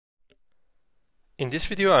In this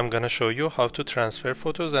video, I'm going to show you how to transfer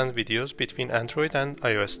photos and videos between Android and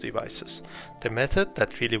iOS devices. The method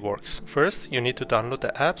that really works. First, you need to download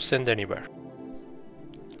the app Send Anywhere.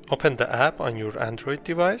 Open the app on your Android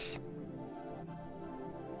device.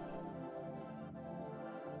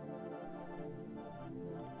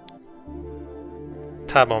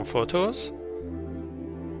 Tap on Photos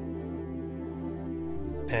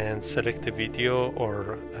and select the video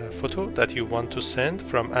or photo that you want to send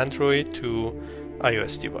from Android to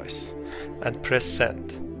iOS device and press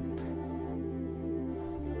Send.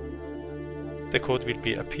 The code will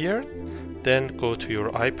be appeared. Then go to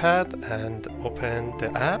your iPad and open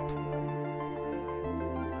the app.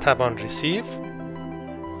 Tap on Receive.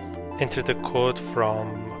 Enter the code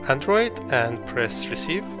from Android and press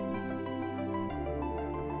Receive.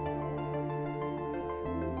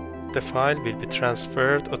 The file will be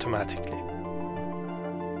transferred automatically.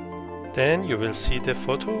 Then you will see the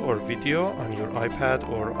photo or video on your iPad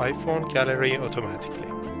or iPhone gallery automatically.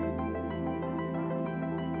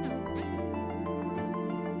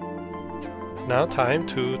 Now time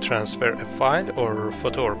to transfer a file or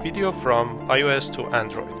photo or video from iOS to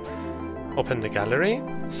Android. Open the gallery,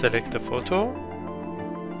 select the photo,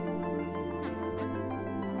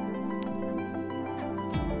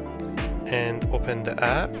 and open the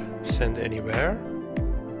app Send Anywhere.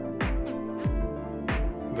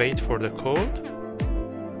 Wait for the code.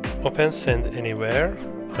 Open Send Anywhere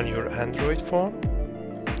on your Android phone.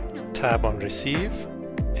 Tap on Receive.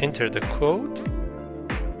 Enter the code.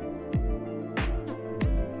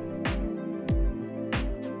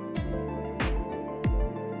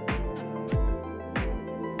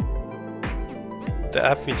 The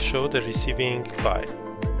app will show the receiving file.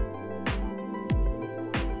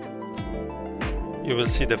 You will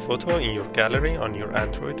see the photo in your gallery on your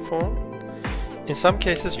Android phone. In some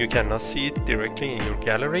cases you cannot see it directly in your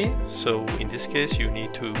gallery, so in this case you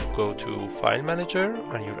need to go to File Manager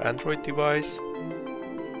on your Android device.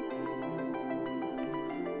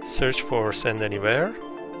 Search for Send Anywhere.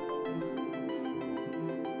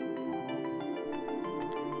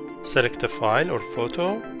 Select the file or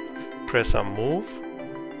photo, press on Move.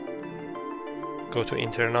 Go to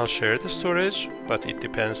internal shared storage, but it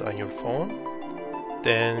depends on your phone.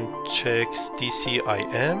 Then check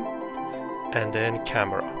DCIM and then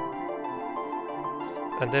camera,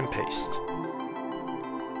 and then paste.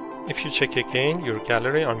 If you check again your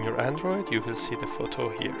gallery on your Android, you will see the photo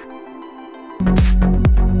here.